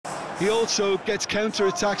He also gets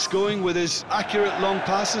counter-attacks going with his accurate long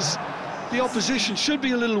passes. The opposition should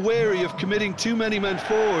be a little wary of committing too many men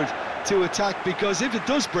forward to attack, because if it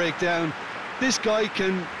does break down, this guy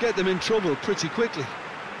can get them in trouble pretty quickly.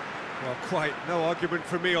 Well, quite no argument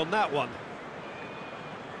from me on that one.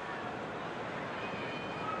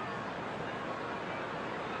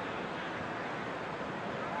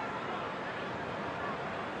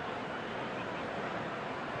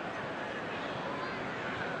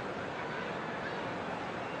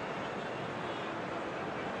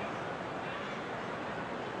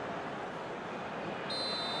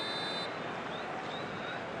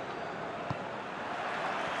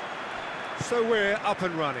 So we're up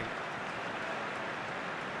and running.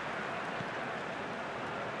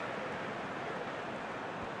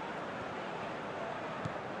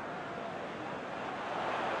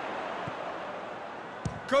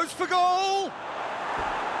 Goes for goal!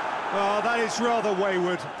 Oh, that is rather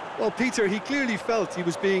wayward. Well, Peter, he clearly felt he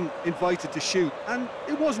was being invited to shoot, and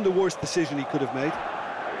it wasn't the worst decision he could have made.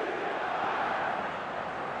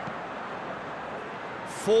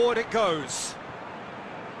 Forward it goes.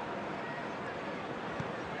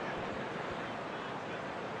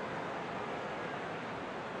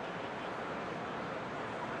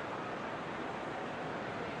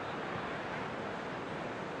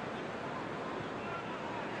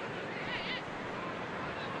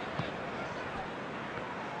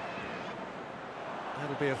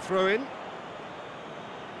 That'll be a throw-in.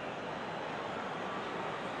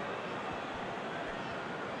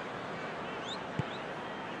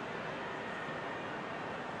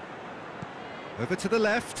 Over to the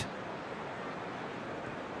left.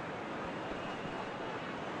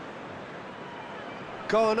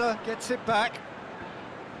 Garner gets it back.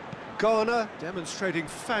 Garner demonstrating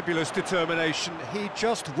fabulous determination. He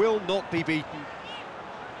just will not be beaten.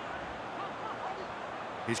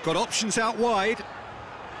 He's got options out wide.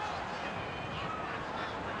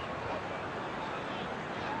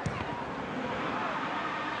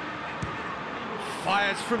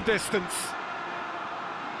 Fires from distance.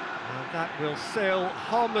 And that will sail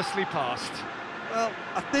harmlessly past. Well,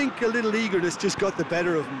 I think a little eagerness just got the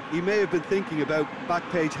better of him. He may have been thinking about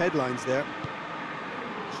back-page headlines there.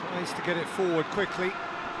 Tries to get it forward quickly.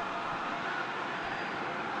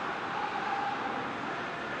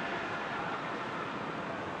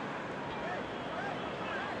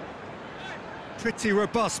 Pretty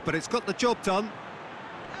robust, but it's got the job done.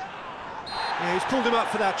 Yeah, he's pulled him up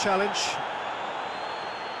for that challenge.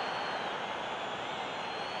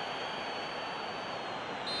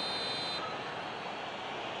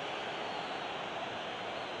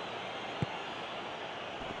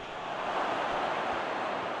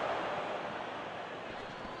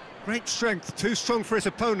 Great strength, too strong for his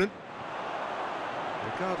opponent.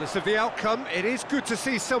 Regardless of the outcome, it is good to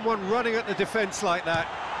see someone running at the defence like that.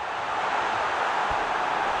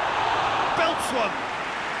 Belts one!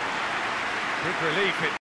 Big relief it.